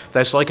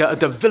 There's like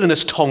the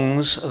villainous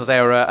Tongs.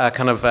 They're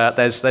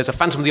there's a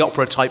Phantom of the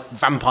Opera type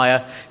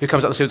vampire who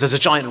comes out of the sewers. There's a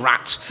giant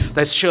rat.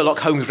 There's Sherlock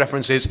Holmes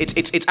references.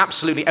 It's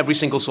absolutely every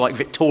single sort of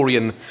like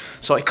Victorian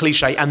sort of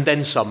cliche and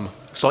then some.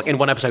 So in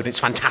one episode, it's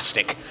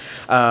fantastic.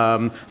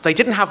 They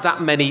didn't have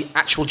that many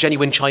actual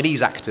genuine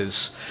Chinese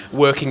actors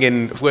working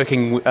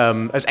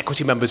as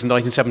equity members in the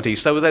 1970s.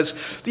 So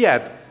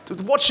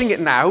watching it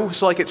now,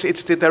 it's like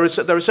there are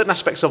certain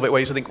aspects of it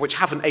where you think which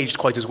haven't aged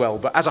quite as well,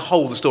 but as a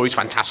whole, the story's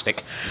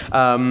fantastic.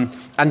 And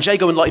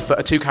Jago and Lightfoot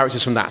are two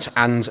characters from that,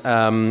 and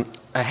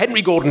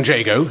Henry Gordon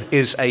Jago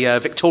is a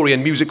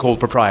Victorian music hall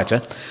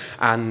proprietor,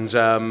 and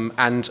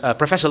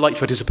Professor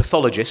Lightfoot is a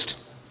pathologist.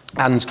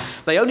 And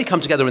they only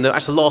come together in the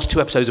last two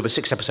episodes of a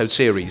 6-episode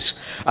series,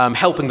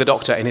 helping the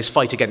Doctor in his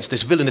fight against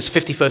this villainous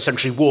 51st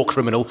century war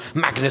criminal,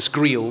 Magnus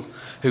Greel,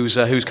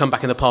 who's come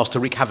back in the past to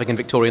wreak havoc in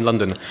Victorian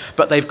London.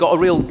 But they've got a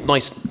real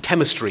nice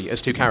chemistry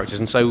as two characters,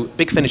 and so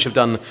Big Finish have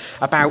done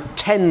about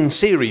 10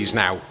 series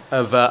now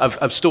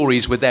of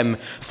stories with them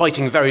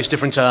fighting various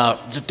different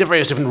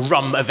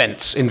rum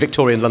events in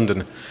Victorian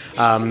London.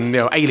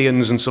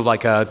 Aliens and sort of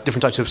like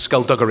different types of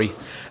skullduggery,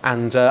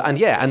 and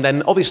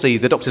then obviously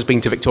the Doctor's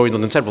been to Victorian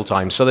London several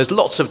times, so there's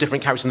lots of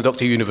different characters in the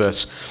Doctor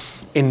universe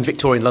in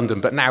Victorian London,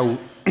 but now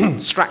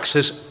Strax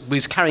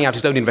is carrying out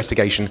his own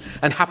investigation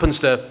and happens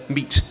to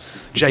meet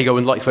Jago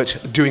and Lightfoot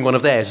doing one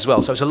of theirs as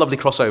well, so it's a lovely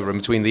crossover in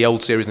between the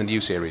old series and the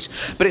new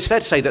series. But it's fair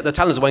to say that the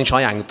Talons of Weng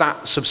Chiang,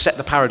 that set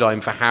the paradigm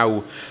for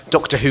how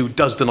Doctor Who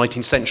does the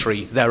 19th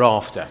century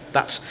thereafter.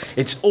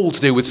 It's all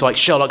to do with like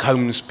Sherlock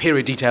Holmes,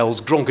 period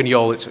details, Gronk and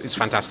Yol. It's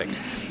fantastic.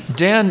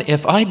 Dan,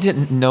 if I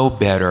didn't know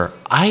better,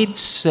 I'd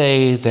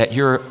say that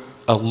you're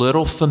a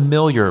little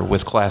familiar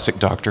with classic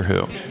Doctor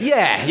Who.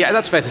 Yeah,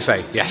 that's fair to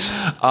say, yes.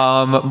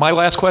 My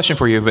last question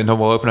for you, but then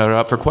we'll open it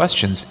up for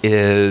questions,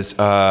 is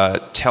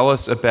tell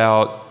us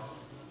about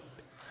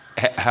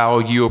how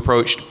you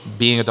approached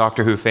being a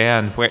Doctor Who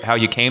fan, how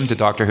you came to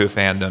Doctor Who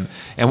fandom,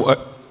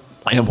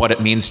 and what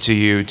it means to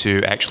you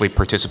to actually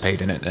participate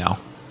in it now.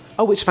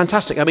 Oh, it's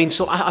fantastic. I mean,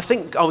 so I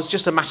think I was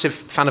just a massive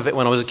fan of it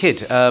when I was a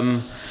kid.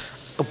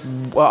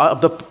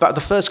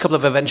 The first couple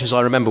of adventures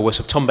I remember were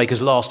sort of Tom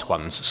Baker's last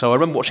ones. So I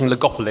remember watching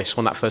Logopolis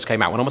when that first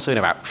came out, when I must have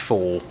been about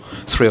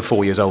 3 or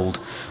 4 years old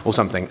or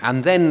something.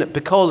 And then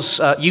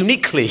because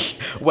uniquely,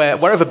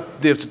 wherever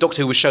the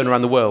Doctor Who was shown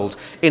around the world,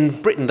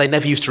 in Britain they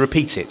never used to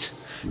repeat it,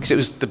 because it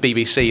was the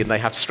BBC and they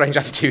have strange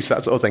attitudes,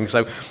 that sort of thing.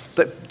 So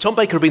Tom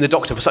Baker had been the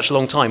Doctor for such a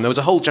long time. There was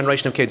a whole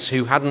generation of kids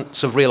who hadn't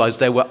sort of realised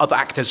there were other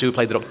actors who had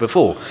played the Doctor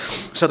before.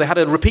 So they had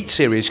a repeat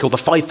series called The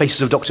 5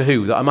 Faces of Doctor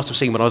Who that I must have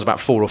seen when I was about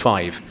 4 or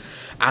 5.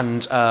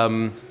 And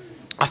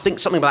I think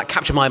something about that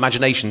captured my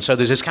imagination. So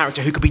there's this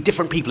character who could be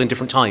different people in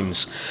different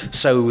times.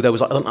 So there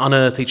was like an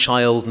unearthly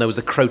child, and there was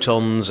the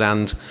Crotons,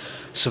 and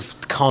sort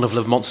of Carnival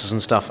of Monsters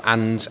and stuff.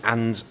 And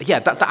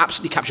that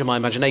absolutely captured my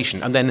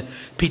imagination. And then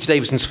Peter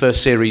Davison's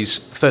first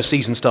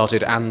season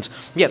started, and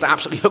that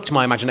absolutely hooked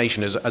my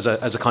imagination as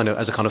a kind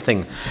of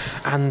thing.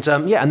 And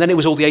and then it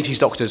was all the 80s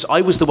Doctors.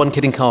 I was the one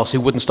kid in class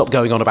who wouldn't stop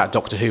going on about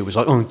Doctor Who. It was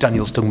like, oh,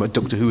 Daniel's talking about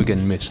Doctor Who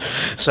again, miss.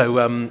 So,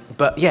 and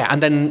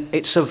then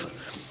it's sort of,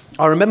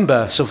 I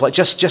remember sort of like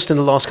just in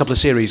the last couple of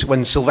series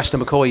when Sylvester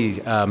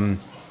McCoy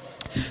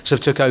sort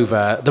of took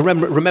over, the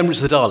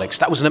Remembrance of the Daleks.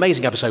 That was an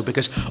amazing episode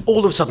because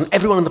all of a sudden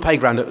everyone on the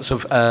playground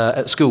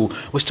at school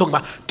was talking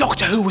about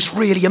Doctor Who was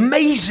really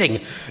amazing.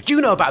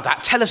 You know about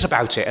that, tell us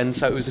about it. And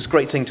so it was this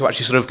great thing to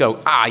actually sort of go,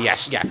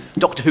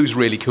 Doctor Who's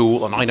really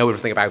cool and I know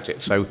everything about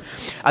it. So,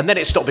 and then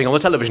it stopped being on the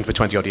television for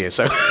 20 odd years.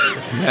 So,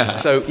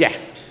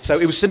 So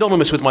it was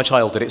synonymous with my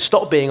childhood. It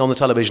stopped being on the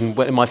television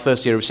in my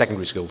first year of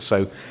secondary school.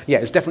 So,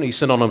 it's definitely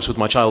synonymous with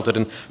my childhood.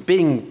 And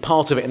being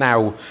part of it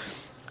now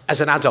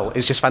as an adult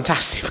is just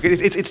fantastic. Because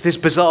it's this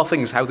bizarre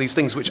things, how these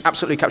things which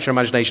absolutely capture your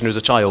imagination as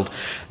a child.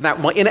 Now,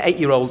 my inner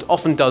 8-year-old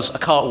often does a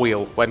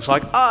cartwheel when it's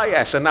like,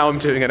 yes, and now I'm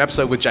doing an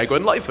episode with Jago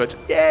and Lightfoot.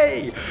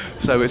 Yay!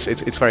 So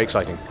it's very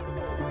exciting.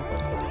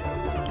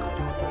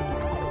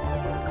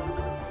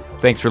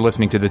 Thanks for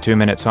listening to the 2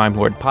 Minute Time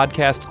Lord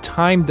podcast,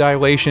 Time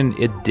Dilation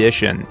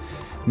Edition.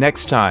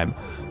 Next time,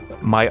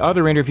 my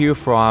other interview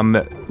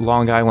from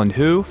Long Island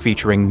Who,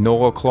 featuring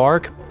Noel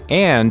Clarke,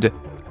 and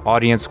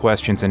audience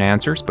questions and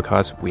answers,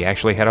 because we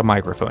actually had a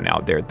microphone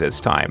out there this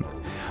time.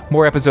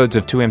 More episodes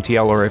of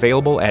 2MTL are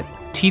available at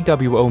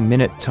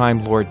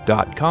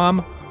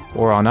TWOMinutetimelord.com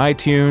or on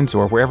iTunes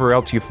or wherever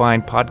else you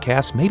find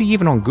podcasts, maybe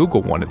even on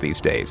Google one of these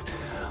days.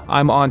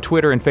 I'm on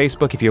Twitter and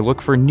Facebook if you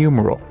look for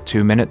numeral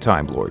 2 Minute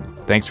Time Lord.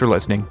 Thanks for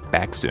listening.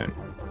 Back soon.